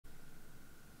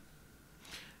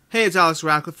Hey, it's Alex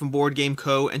Radcliffe from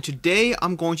BoardGameCo, and today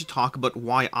I'm going to talk about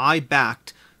why I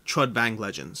backed Trudvang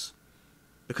Legends.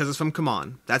 Because it's from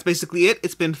CMON. That's basically it.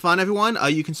 It's been fun, everyone.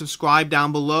 You can subscribe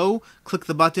down below, click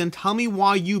the button, tell me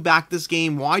why you backed this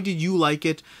game, why did you like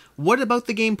it, what about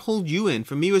the game pulled you in?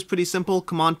 For me, it was pretty simple.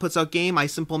 CMON puts out game, I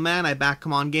simple man, I back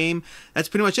CMON game. That's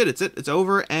pretty much it. It's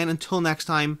over, and until next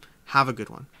time, have a good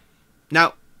one.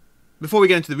 Now, before we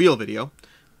get into the real video,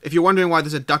 if you're wondering why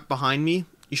there's a duck behind me,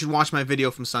 you should watch my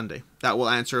video from Sunday. That will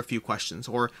answer a few questions.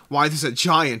 Or why there's a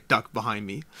giant duck behind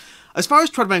me. As far as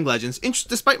Trudvang Legends,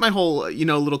 despite my whole,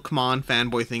 little CMON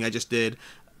fanboy thing I just did,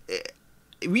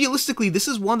 realistically, this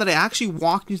is one that I actually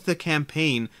walked into the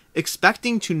campaign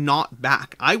expecting to not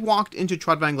back. I walked into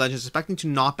Trudvang Legends expecting to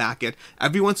not back it.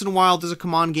 Every once in a while, there's a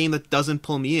CMON game that doesn't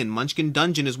pull me in. Munchkin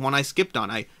Dungeon is one I skipped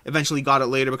on. I eventually got it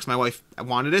later because my wife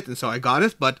wanted it, and so I got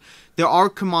it. But there are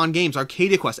CMON games.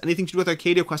 Arcadia Quest, anything to do with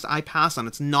Arcadia Quest, I pass on.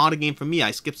 It's not a game for me.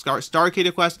 I skip Star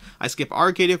Arcadia Quest. I skip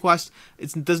Arcadia Quest.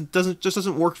 It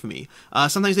doesn't work for me.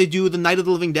 Sometimes they do the Night of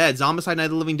the Living Dead. Zombicide Night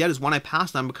of the Living Dead is one I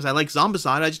passed on because I like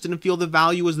Zombicide. I just didn't feel the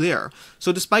value was there.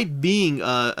 So despite being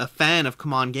a fan of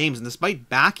CMON games, and despite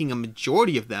backing a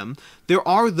majority of them, there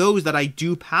are those that I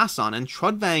do pass on, and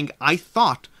Trudvang, I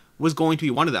thought, was going to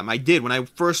be one of them. I did. When I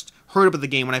first heard about the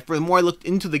game, the more I looked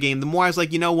into the game, the more I was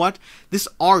like, you know what? This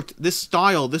art, this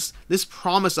style, this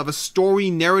promise of a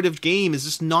story narrative game is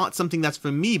just not something that's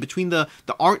for me. Between the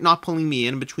art not pulling me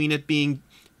in, between it being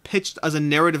pitched as a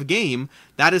narrative game,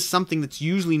 that is something that's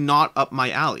usually not up my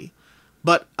alley.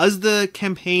 But as the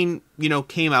campaign,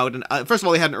 came out, and first of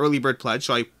all, they had an early bird pledge,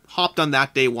 so I hopped on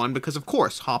that day one because, of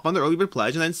course, hop on the early bird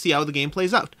pledge and then see how the game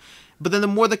plays out. But then the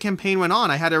more the campaign went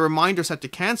on, I had a reminder set to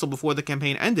cancel before the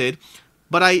campaign ended,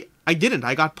 but I didn't.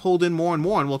 I got pulled in more and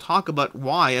more, and we'll talk about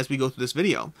why as we go through this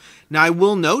video. Now, I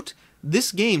will note,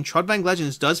 this game, Trudvang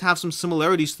Legends, does have some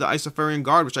similarities to the Isofarian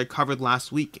Guard, which I covered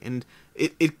last week, and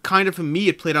it kind of, for me,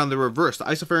 it played on the reverse. The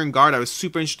Isofarian Guard I was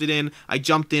super interested in, I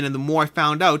jumped in, and the more I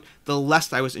found out, the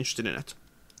less I was interested in it.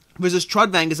 Versus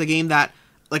Trudvang is a game that,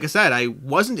 like I said, I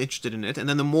wasn't interested in it, and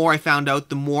then the more I found out,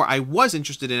 the more I was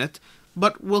interested in it,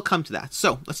 but we'll come to that.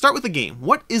 So, let's start with the game.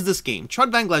 What is this game?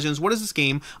 Trudvang Legends, what is this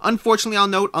game? Unfortunately, I'll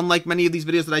note, unlike many of these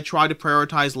videos that I try to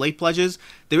prioritize late pledges,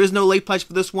 there is no late pledge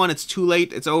for this one. It's too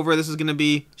late. It's over. This is going to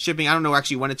be shipping. I don't know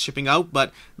actually when it's shipping out,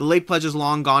 but the late pledge is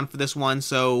long gone for this one,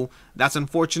 so that's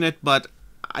unfortunate, but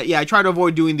I try to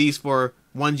avoid doing these for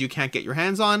ones you can't get your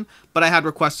hands on, but I had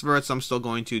requests for it, so I'm still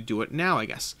going to do it now, I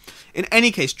guess. In any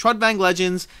case, Trudvang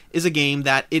Legends is a game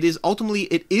that it is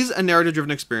a narrative-driven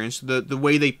experience, the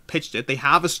way they pitched it. They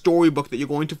have a storybook that you're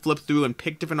going to flip through and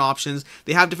pick different options.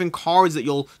 They have different cards that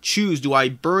you'll choose. Do I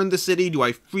burn the city? Do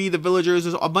I free the villagers?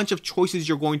 There's a bunch of choices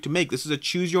you're going to make. This is a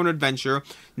choose-your-own-adventure,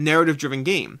 narrative-driven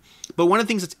game. But one of the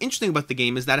things that's interesting about the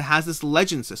game is that it has this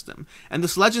legend system. And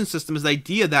this legend system is the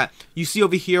idea that you see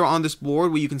over here on this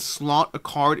board where you can slot a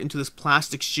card into this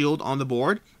plastic shield on the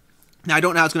board. Now, I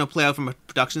don't know how it's going to play out from a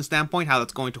production standpoint, how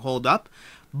that's going to hold up.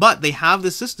 But they have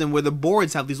this system where the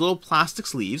boards have these little plastic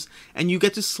sleeves, and you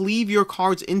get to sleeve your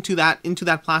cards into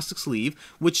that plastic sleeve,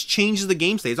 which changes the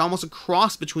game state. It's almost a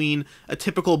cross between a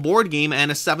typical board game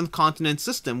and a Seventh Continent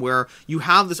system, where you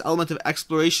have this element of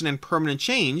exploration and permanent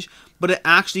change, but it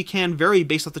actually can vary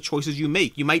based off the choices you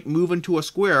make. You might move into a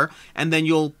square, and then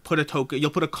you'll put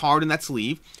a card in that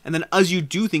sleeve, and then as you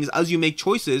do things, as you make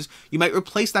choices, you might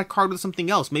replace that card with something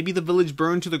else. Maybe the village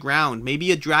burned to the ground.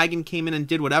 Maybe a dragon came in and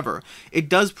did whatever. It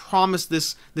does promise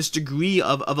this degree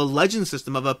of a legend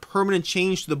system, of a permanent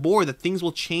change to the board, that things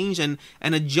will change and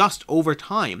adjust over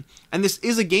time. And this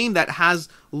is a game that has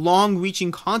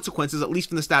long-reaching consequences, at least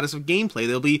from the status of gameplay.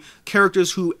 There'll be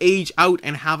characters who age out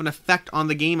and have an effect on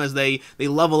the game as they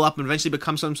level up and eventually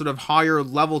become some sort of higher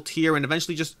level tier and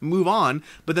eventually just move on,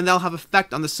 but then they'll have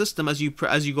effect on the system as you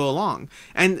go along.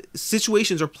 And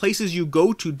situations or places you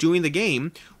go to during the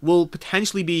game will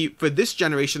potentially be, for this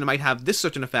generation, it might have this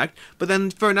certain effect, but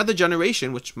then for another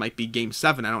generation, which might be Game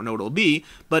 7, I don't know what it'll be,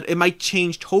 but it might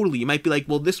change totally. You might be like,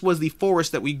 well, this was the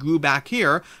forest that we grew back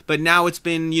here, but now it's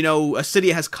been, a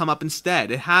city has come up instead.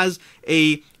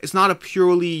 It's not a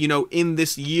purely, in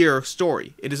this year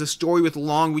story. It is a story with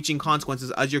long-reaching consequences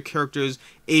as your characters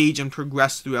age and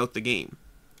progress throughout the game.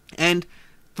 And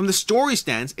from the story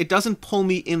stance, it doesn't pull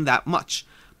me in that much,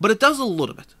 but it does a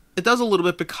little bit. It does a little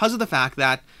bit because of the fact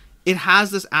that it has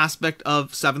this aspect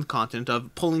of 7th continent,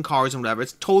 of pulling cards and whatever.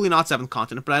 It's totally not 7th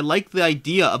continent, but I like the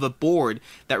idea of a board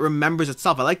that remembers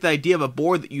itself. I like the idea of a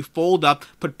board that you fold up,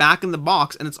 put back in the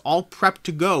box, and it's all prepped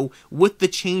to go with the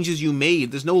changes you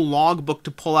made. There's no logbook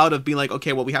to pull out of being like,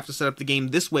 okay, well, we have to set up the game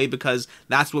this way because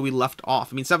that's where we left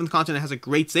off. I mean, 7th continent has a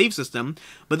great save system,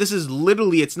 but this is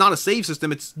literally, it's not a save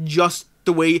system, it's just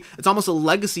the way, it's almost a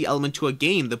legacy element to a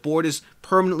game. The board is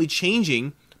permanently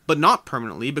changing, but not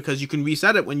permanently, because you can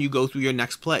reset it when you go through your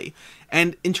next play.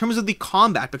 And in terms of the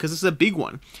combat, because this is a big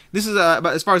one, this is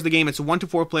about, as far as the game, it's a 1 to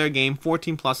 4 player game,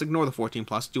 14 plus, ignore the 14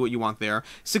 plus, do what you want there,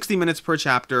 60 minutes per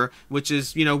chapter, which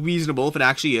is, you know, reasonable if it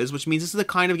actually is, which means this is the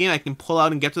kind of game I can pull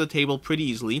out and get to the table pretty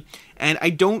easily, and I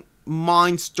don't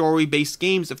mind story-based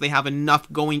games if they have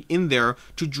enough going in there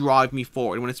to drive me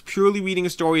forward. When it's purely reading a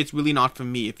story, it's really not for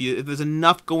me. If there's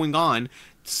enough going on,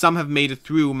 some have made it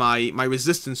through my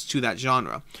resistance to that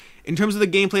genre. In terms of the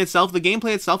gameplay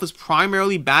itself is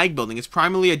primarily bag building. It's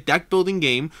primarily a deck building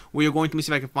game where you're going to, let me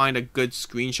see if I can find a good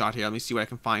screenshot here. Let me see what I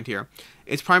can find here.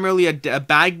 It's primarily a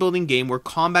bag building game where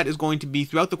combat is going to be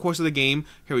throughout the course of the game.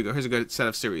 Here we go. Here's a good set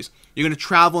of series. You're going to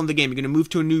travel in the game. You're going to move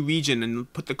to a new region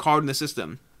and put the card in the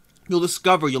system. You'll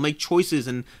discover, you'll make choices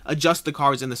and adjust the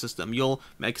cards in the system. You'll,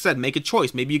 like I said, make a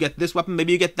choice. Maybe you get this weapon,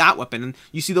 maybe you get that weapon. And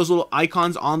you see those little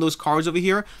icons on those cards over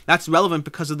here? That's relevant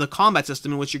because of the combat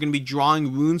system in which you're going to be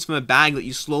drawing runes from a bag that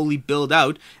you slowly build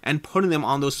out and putting them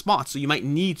on those spots. So you might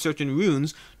need certain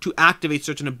runes to activate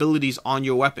certain abilities on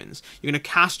your weapons. You're going to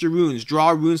cast your runes, draw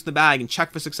runes in the bag, and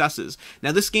check for successes.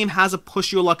 Now, this game has a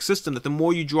push your luck system that the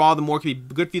more you draw, the more it can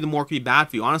be good for you, the more it can be bad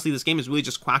for you. Honestly, this game is really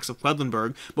just Quacks of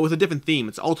Quedlinburg, but with a different theme.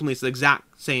 It's the exact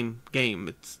same game.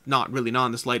 It's not really, not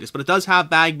in the slightest, but it does have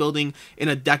bag building in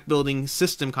a deck building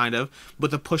system, kind of,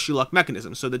 with a push your luck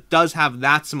mechanism. So that does have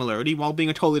that similarity while being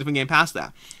a totally different game past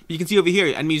that. But you can see over here,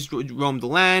 enemies roam the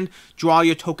land, draw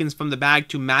your tokens from the bag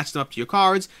to match them up to your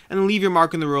cards, and leave your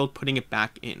mark in the world, putting it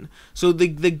back in. So the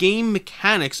game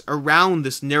mechanics around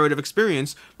this narrative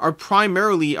experience are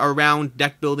primarily around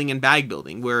deck building and bag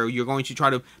building, where you're going to try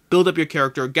to build up your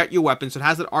character, get your weapons. So it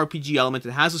has that RPG element,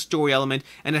 it has a story element,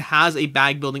 and it has a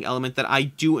bag building element that I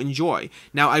do enjoy.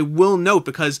 Now, I will note,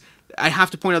 because I have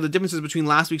to point out the differences between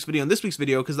last week's video and this week's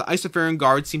video, because the Isofarian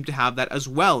Guard seemed to have that as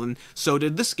well, and so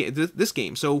did this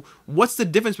game. So what's the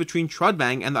difference between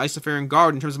Trudvang and the Isofarian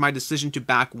Guard in terms of my decision to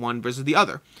back one versus the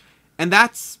other? And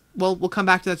that's, well, we'll come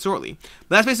back to that shortly.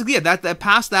 But that's basically it. That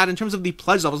past that, in terms of the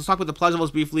pledge levels, let's talk about the pledge levels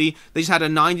briefly. They just had a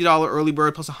 $90 early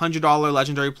bird plus a $100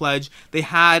 legendary pledge. They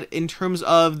had, in terms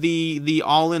of the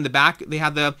all-in, the back, they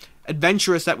had the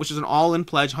Adventurous set, which is an all-in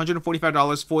pledge,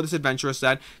 $145 for this Adventurous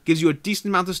set. Gives you a decent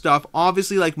amount of stuff.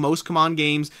 Obviously, like most CMON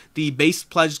games, the base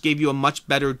pledge gave you a much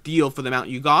better deal for the amount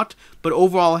you got, but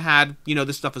overall had, you know,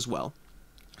 this stuff as well.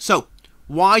 So,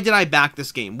 why did I back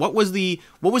this game? What was the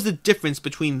difference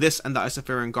between this and the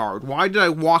Isofarian Guard? Why did I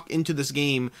walk into this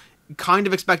game kind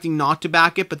of expecting not to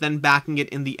back it, but then backing it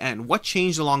in the end? What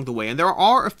changed along the way? And there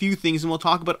are a few things, and we'll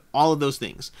talk about all of those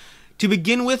things. To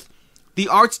begin with, the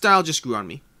art style just grew on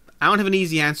me. I don't have an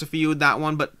easy answer for you with that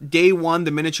one, but day one, the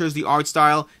miniatures, the art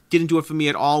style, didn't do it for me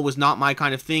at all, was not my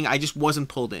kind of thing. I just wasn't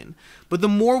pulled in. But the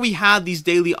more we had these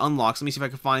daily unlocks, let me see if I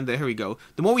can find that, here we go.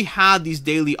 The more we had these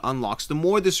daily unlocks, the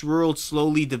more this world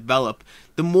slowly developed,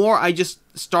 the more I just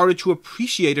started to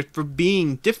appreciate it for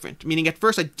being different. Meaning, at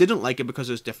first I didn't like it because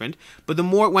it was different, but the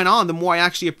more it went on, the more I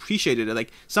actually appreciated it.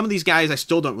 Like, some of these guys I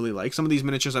still don't really like, some of these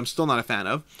miniatures I'm still not a fan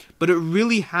of, but it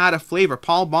really had a flavor.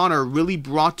 Paul Bonner really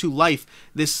brought to life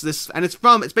this, and it's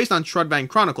based on Trudvang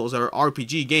Chronicles, or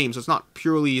RPG games, so it's not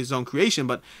purely his own creation,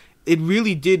 but it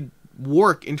really did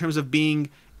work in terms of being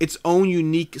its own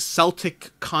unique Celtic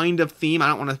kind of theme. I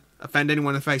don't want to offend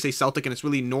anyone if I say Celtic and it's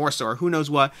really Norse or who knows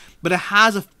what, but it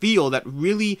has a feel that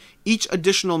really each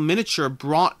additional miniature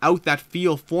brought out that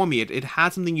feel for me. It had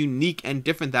something unique and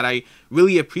different that I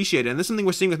really appreciated, and this is something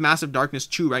we're seeing with Massive Darkness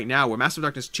 2 right now, where Massive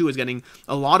Darkness 2 is getting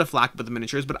a lot of flack with the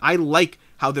miniatures, but I like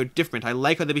how they're different. I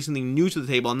like how they be something new to the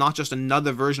table and not just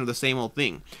another version of the same old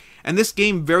thing. And this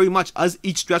game, very much, as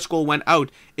each stretch goal went out,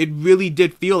 it really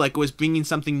did feel like it was bringing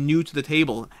something new to the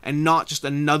table and not just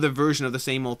another version of the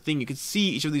same old thing. You could see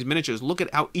each of these miniatures. Look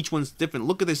at how each one's different.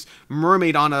 Look at this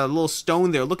mermaid on a little stone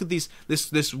there. Look at this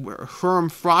Herm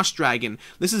Frost Dragon.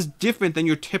 This is different than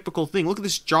your typical thing. Look at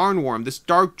this Jarnworm, this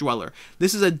Dark Dweller.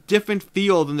 This is a different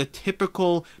feel than the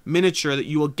typical miniature that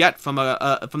you will get from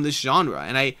this genre.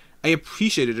 And I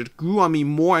appreciated it. It grew on me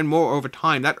more and more over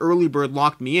time. That early bird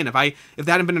locked me in. If that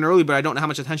hadn't been an early bird, I don't know how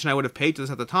much attention I would have paid to this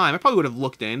at the time. I probably would have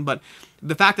looked in, but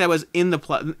the fact that I was in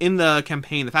the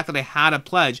campaign, the fact that I had a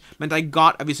pledge, meant I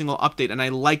got every single update, and I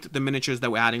liked the miniatures that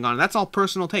were adding on. And that's all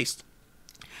personal taste.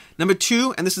 Number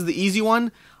 2, and this is the easy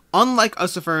one, unlike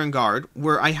Isofarian Guard,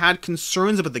 where I had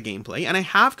concerns about the gameplay, and I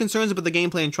have concerns about the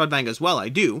gameplay in Trudvang as well, I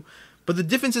do, but the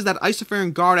difference is that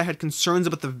Isofarian Guard, I had concerns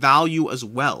about the value as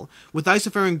well. With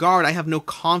Isofarian Guard, I have no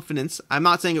confidence. I'm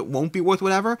not saying it won't be worth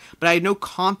whatever, but I had no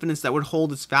confidence that would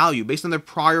hold its value. Based on their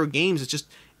prior games,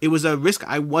 it was a risk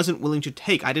I wasn't willing to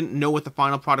take. I didn't know what the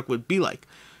final product would be like.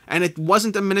 And it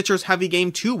wasn't a miniatures heavy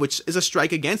game too, which is a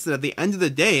strike against it. At the end of the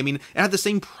day, I mean, it had the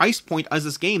same price point as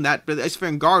this game. That the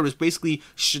Isofarian Guard was basically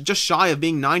just shy of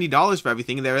being $90 for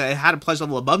everything. It had a pledge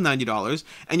level above $90,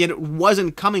 and yet it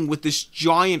wasn't coming with this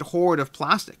giant hoard of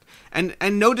plastic. And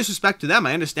no disrespect to them,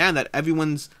 I understand that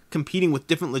everyone's competing with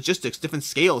different logistics, different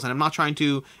scales, and I'm not trying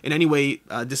to in any way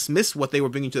dismiss what they were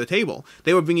bringing to the table.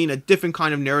 They were bringing a different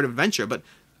kind of narrative adventure, but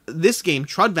this game,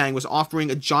 Trudvang, was offering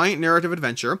a giant narrative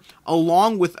adventure,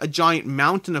 along with a giant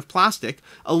mountain of plastic,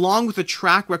 along with a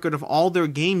track record of all their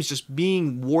games just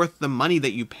being worth the money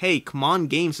that you pay. CMON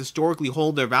games historically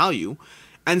hold their value.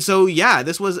 And so, yeah,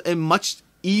 this was a much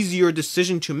easier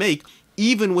decision to make,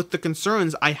 even with the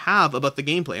concerns I have about the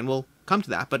gameplay, and we'll come to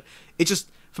that. But it just,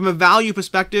 from a value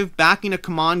perspective, backing a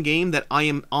CMON game that I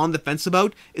am on the fence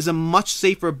about is a much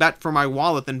safer bet for my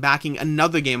wallet than backing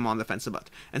another game I'm on the fence about.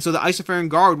 And so the Isofarian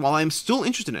Guard, while I'm still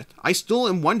interested in it, I still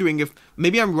am wondering if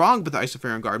maybe I'm wrong with the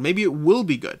Isofarian Guard. Maybe it will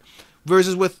be good.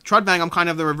 Versus with Trudvang, I'm kind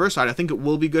of the reverse side. I think it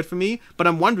will be good for me, but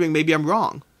I'm wondering maybe I'm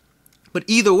wrong. But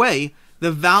either way,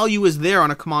 the value is there on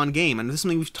a CMON game, and this is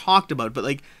something we've talked about, but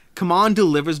like, CMON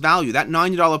delivers value. That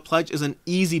 $90 pledge is an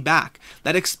easy back.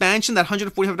 That expansion, that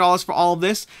 $145 for all of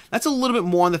this, that's a little bit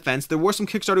more on the fence. There were some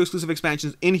Kickstarter exclusive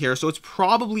expansions in here, so it's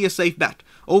probably a safe bet.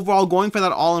 Overall, going for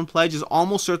that all-in pledge is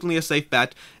almost certainly a safe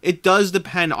bet. It does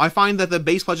depend. I find that the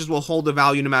base pledges will hold the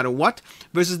value no matter what,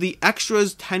 versus the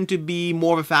extras tend to be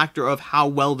more of a factor of how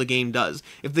well the game does.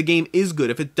 If the game is good,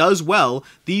 if it does well,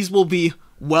 these will be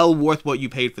well worth what you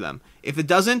paid for them. If it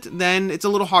doesn't, then it's a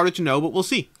little harder to know, but we'll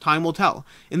see. Time will tell.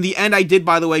 In the end, I did,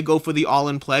 by the way, go for the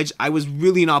all-in pledge. I was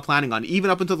really not planning on it. Even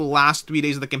up until the last 3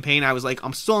 days of the campaign, I was like,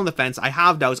 I'm still on the fence. I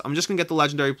have doubts. I'm just going to get the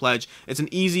legendary pledge. It's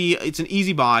an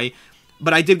easy buy.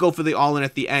 But I did go for the all-in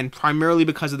at the end, primarily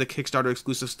because of the Kickstarter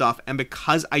exclusive stuff, and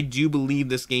because I do believe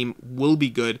this game will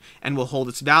be good and will hold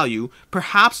its value.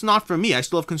 Perhaps not for me. I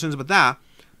still have concerns about that.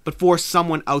 But for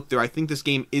someone out there, I think this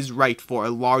game is right for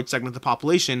a large segment of the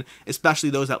population,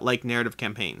 especially those that like narrative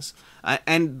campaigns.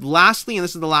 And lastly, and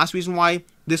this is the last reason why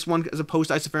this one is opposed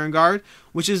to Isofarian Guard,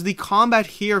 which is the combat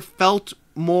here felt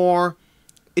more...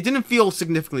 It didn't feel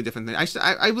significantly different.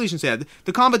 I really shouldn't say that.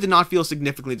 The combat did not feel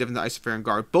significantly different than Isofarian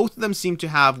Guard. Both of them seem to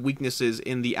have weaknesses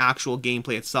in the actual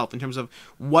gameplay itself in terms of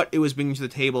what it was bringing to the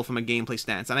table from a gameplay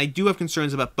stance. And I do have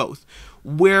concerns about both.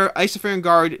 Where Isofarian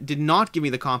Guard did not give me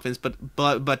the confidence, but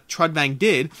Trudvang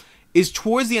did, is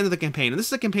towards the end of the campaign. And this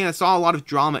is a campaign that saw a lot of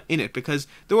drama in it because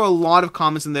there were a lot of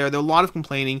comments in there. There were a lot of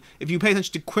complaining. If you pay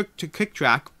attention to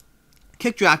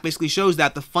Kicktrack basically shows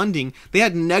that the funding, they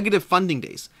had negative funding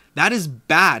days. That is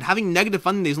bad. Having negative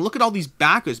funding days. And look at all these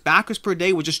backers. Backers per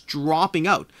day were just dropping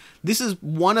out. This is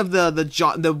one of the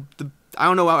I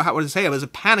don't know how to say it. It was a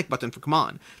panic button for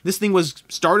CMON. This thing was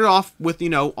started off with, you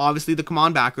know, obviously the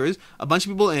CMON backers, a bunch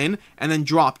of people in, and then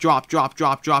drop. It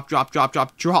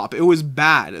was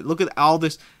bad. Look at all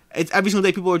this. It's every single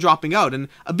day people are dropping out, and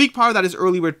a big part of that is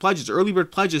early bird pledges. Early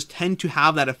bird pledges tend to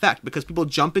have that effect because people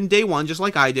jump in day one just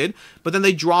like I did, but then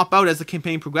they drop out as the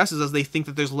campaign progresses as they think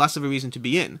that there's less of a reason to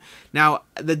be in. Now,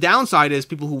 the downside is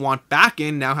people who want back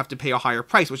in now have to pay a higher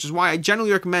price, which is why I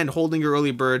generally recommend holding your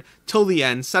early bird till the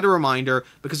end, set a reminder,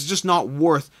 because it's just not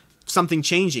worth something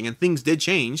changing, and things did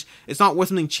change. It's not worth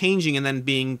something changing and then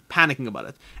panicking about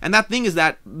it. And that thing is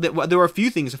that there were a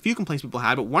few complaints people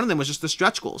had, but one of them was just the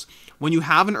stretch goals. When you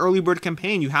have an early bird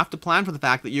campaign, you have to plan for the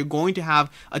fact that you're going to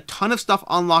have a ton of stuff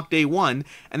unlocked day one,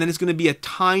 and then it's going to be a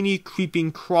tiny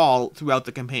creeping crawl throughout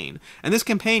the campaign. And this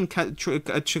campaign,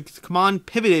 CMON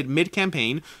pivoted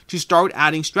mid-campaign to start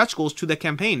adding stretch goals to the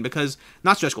campaign, because,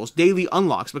 not stretch goals, daily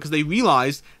unlocks, because they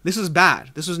realized this is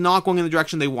bad. This was not going in the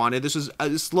direction they wanted. This was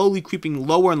slowly creeping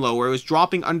lower and lower. It was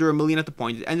dropping under 1 million at the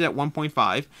point. It ended at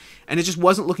 1.5, and it just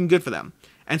wasn't looking good for them.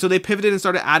 And so they pivoted and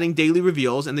started adding daily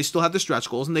reveals, and they still have the stretch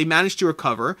goals, and they managed to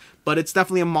recover, but it's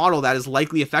definitely a model that is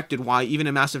likely affected why even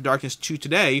in Massive Darkness 2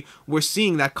 today, we're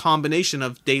seeing that combination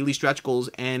of daily stretch goals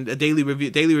and daily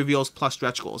reveals plus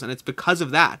stretch goals. And it's because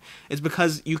of that. It's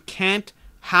because you can't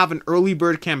have an early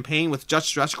bird campaign with just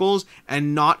stretch goals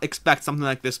and not expect something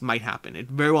like this might happen. It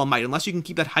very well might, unless you can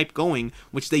keep that hype going,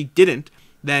 which they didn't.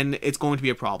 Then it's going to be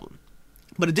a problem.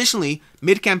 But additionally,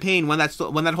 mid-campaign, when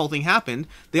that whole thing happened,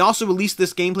 they also released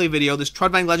this gameplay video, this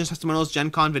Trudvang Legends Testimonials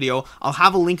Gen Con video. I'll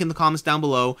have a link in the comments down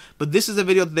below. But this is a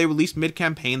video that they released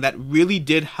mid-campaign that really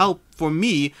did help, for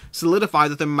me, solidify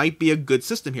that there might be a good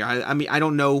system here. I mean, I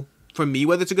don't know for me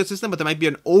whether it's a good system, but there might be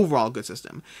an overall good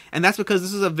system. And that's because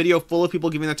this is a video full of people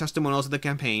giving their testimonials of the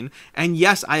campaign. And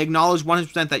yes, I acknowledge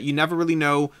 100% that you never really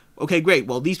know, okay, great,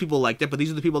 well, these people liked it, but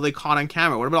these are the people they caught on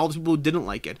camera. What about all the people who didn't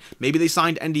like it? Maybe they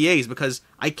signed NDAs, because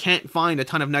I can't find a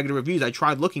ton of negative reviews. I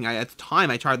tried looking. At the time,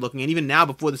 I tried looking, and even now,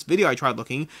 before this video, I tried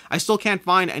looking. I still can't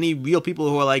find any real people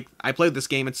who are like, I played this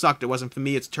game, it sucked, it wasn't for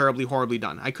me, it's terribly, horribly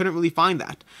done. I couldn't really find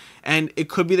that. And it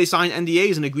could be they signed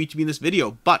NDAs and agreed to be in this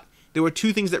video, but there were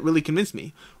two things that really convinced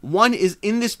me. One is,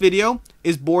 in this video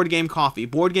is Board Game Coffee.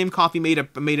 Board Game Coffee made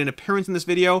an appearance in this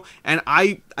video, and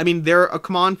I mean, they're a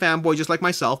CMON fanboy just like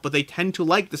myself, but they tend to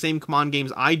like the same CMON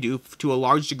games I do to a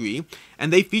large degree,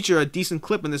 and they feature a decent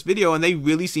clip in this video, and they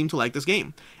really seem to like this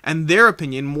game. And their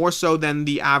opinion, more so than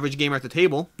the average gamer at the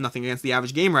table, nothing against the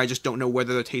average gamer, I just don't know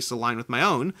whether their tastes align with my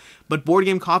own, but Board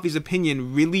Game Coffee's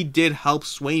opinion really did help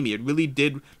sway me. It really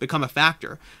did become a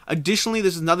factor. Additionally,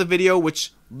 this is another video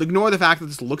which, ignore the fact that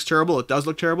this looks terrible, it does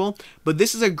look terrible, but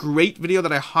this is a great video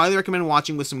that I highly recommend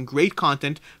watching, with some great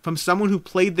content from someone who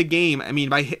played the game. I mean,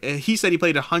 he said he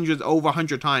played it over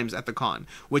 100 times at the con,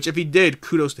 which if he did,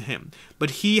 kudos to him. But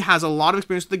he has a lot of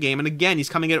experience with the game, and again, he's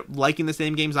coming at it liking the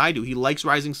same games I do. He likes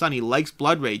Rising Sun, he likes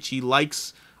Blood Rage, he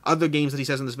likes other games that he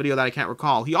says in this video that I can't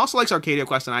recall. He also likes Arcadia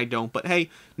Quest, and I don't, but hey,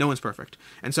 no one's perfect.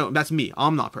 And so that's me.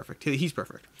 I'm not perfect. He's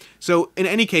perfect. So in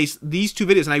any case, these two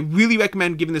videos, and I really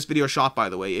recommend giving this video a shot, by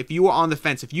the way. If you are on the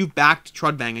fence, if you've backed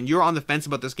Trudvang and you're on the fence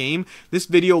about this game, this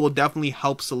video will definitely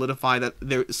help solidify that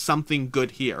there is something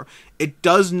good here. It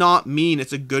does not mean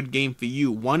it's a good game for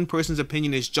you. One person's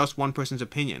opinion is just one person's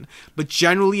opinion. But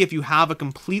generally, if you have a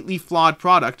completely flawed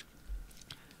product,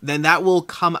 then that will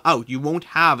come out. You won't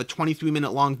have a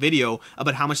 23-minute long video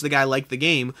about how much the guy liked the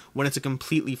game when it's a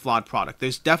completely flawed product.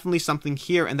 There's definitely something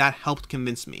here, and that helped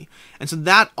convince me. And so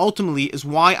that ultimately is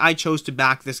why I chose to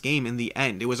back this game in the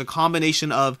end. It was a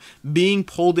combination of being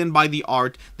pulled in by the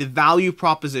art, the value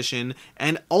proposition,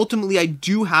 and ultimately I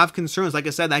do have concerns. Like I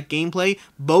said, that gameplay,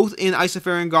 both in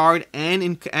Isofarian Guard and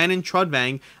in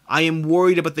Trudvang, I am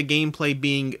worried about the gameplay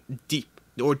being deep,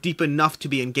 or deep enough to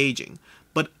be engaging.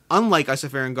 But unlike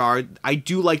Isofarian Guard, I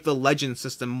do like the legend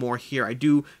system more here. I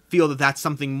do feel that that's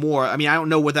something more. I mean, I don't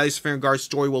know what that Isofarian Guard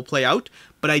story will play out,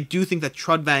 but I do think that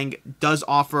Trudvang does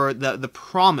offer the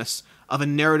promise of a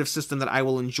narrative system that I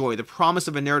will enjoy, the promise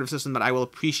of a narrative system that I will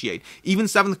appreciate. Even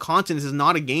Seventh Continent is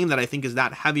not a game that I think is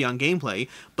that heavy on gameplay,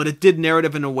 but it did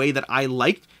narrative in a way that I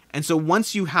liked. And so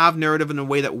once you have narrative in a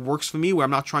way that works for me, where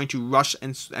I'm not trying to rush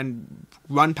and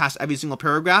run past every single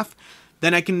paragraph,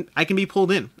 then I can be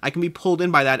pulled in. I can be pulled in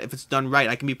by that if it's done right.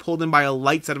 I can be pulled in by a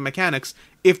light set of mechanics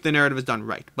if the narrative is done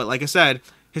right. But like I said,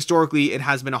 historically, it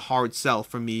has been a hard sell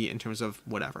for me in terms of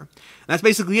whatever. And that's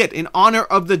basically it. In honor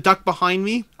of the duck behind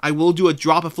me, I will do a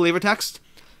drop of flavor text,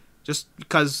 just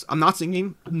because I'm not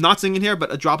singing here,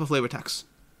 but a drop of flavor text.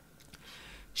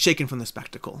 Shaken from the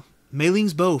spectacle, Mei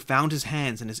Ling's bow found his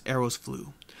hands and his arrows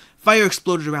flew. Fire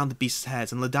exploded around the beast's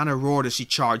heads, and Ladana roared as she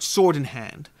charged, sword in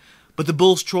hand. But the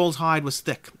bull's troll's hide was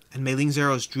thick, and Mei Ling's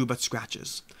arrows drew but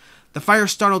scratches. The fire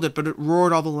startled it, but it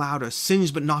roared all the louder,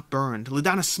 singed but not burned.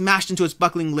 Ladana smashed into its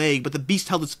buckling leg, but the beast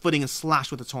held its footing and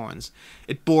slashed with its horns.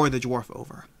 It bore the dwarf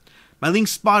over. Mei Ling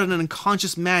spotted an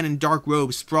unconscious man in dark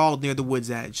robes sprawled near the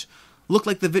wood's edge. Looked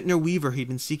like the vintner weaver he'd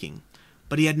been seeking,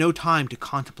 but he had no time to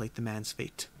contemplate the man's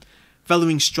fate.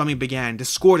 Bellowing strumming began,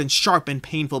 discordant, sharp, and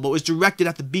painful, but was directed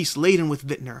at the beast laden with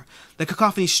vintner. The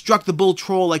cacophony struck the bull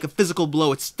troll like a physical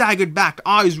blow. It staggered back,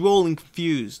 eyes rolling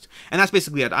confused. And that's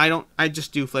basically it. I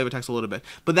just do flavor text a little bit.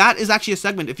 But that is actually a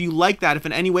segment. If you like that, if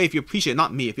in any way, if you appreciate it,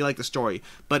 not me, if you like the story.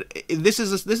 But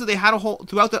they had a whole,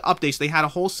 throughout the updates, they had a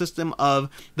whole system of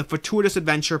the Fortuitous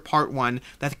Adventure Part 1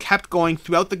 that kept going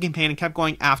throughout the campaign and kept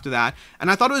going after that.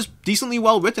 And I thought it was decently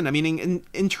well written. I mean,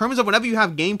 in terms of whenever you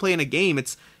have gameplay in a game,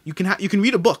 it's, you can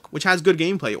read a book which has good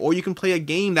gameplay, or you can play a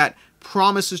game that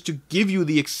promises to give you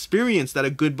the experience that a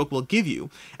good book will give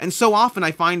you. And so often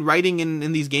I find writing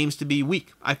in these games to be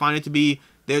weak. I find it to be,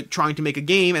 they're trying to make a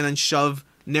game and then shove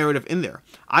narrative in there.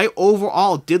 I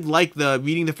overall did like the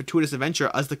reading the Fortuitous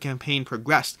Adventure as the campaign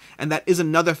progressed, and that is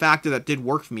another factor that did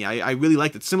work for me. I really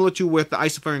liked it. Similar to with the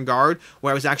Isofarian Guard,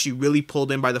 where I was actually really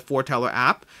pulled in by the Foreteller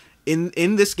app.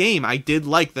 In this game, I did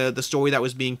like the story that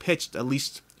was being pitched, at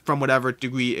least from whatever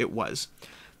degree it was.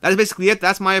 That is basically it.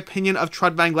 That's my opinion of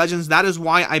Trudvang Legends. That is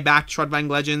why I backed Trudvang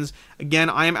Legends.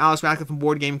 Again, I am Alex Radcliffe from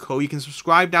BoardGameCo. You can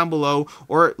subscribe down below,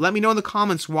 or let me know in the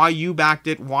comments why you backed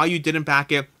it, why you didn't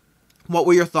back it, What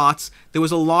were your thoughts? There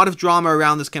was a lot of drama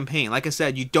around this campaign. Like I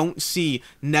said, you don't see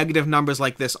negative numbers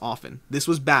like this often. This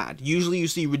was bad. Usually you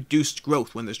see reduced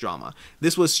growth when there's drama.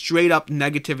 This was straight up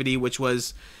negativity, which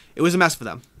was, it was a mess for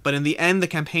them. But in the end, the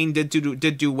campaign did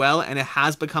do well, and it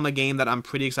has become a game that I'm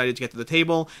pretty excited to get to the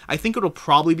table. I think it'll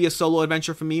probably be a solo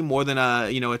adventure for me more than a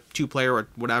 2-player or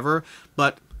whatever,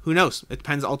 but who knows? It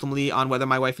depends ultimately on whether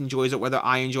my wife enjoys it, whether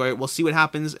I enjoy it. We'll see what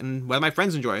happens, and whether my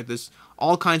friends enjoy it. There's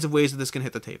all kinds of ways that this can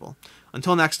hit the table.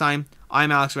 Until next time,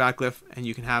 I'm Alex Radcliffe, and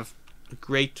you can have a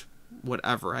great,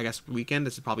 whatever, I guess, weekend.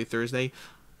 This is probably Thursday.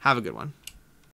 Have a good one.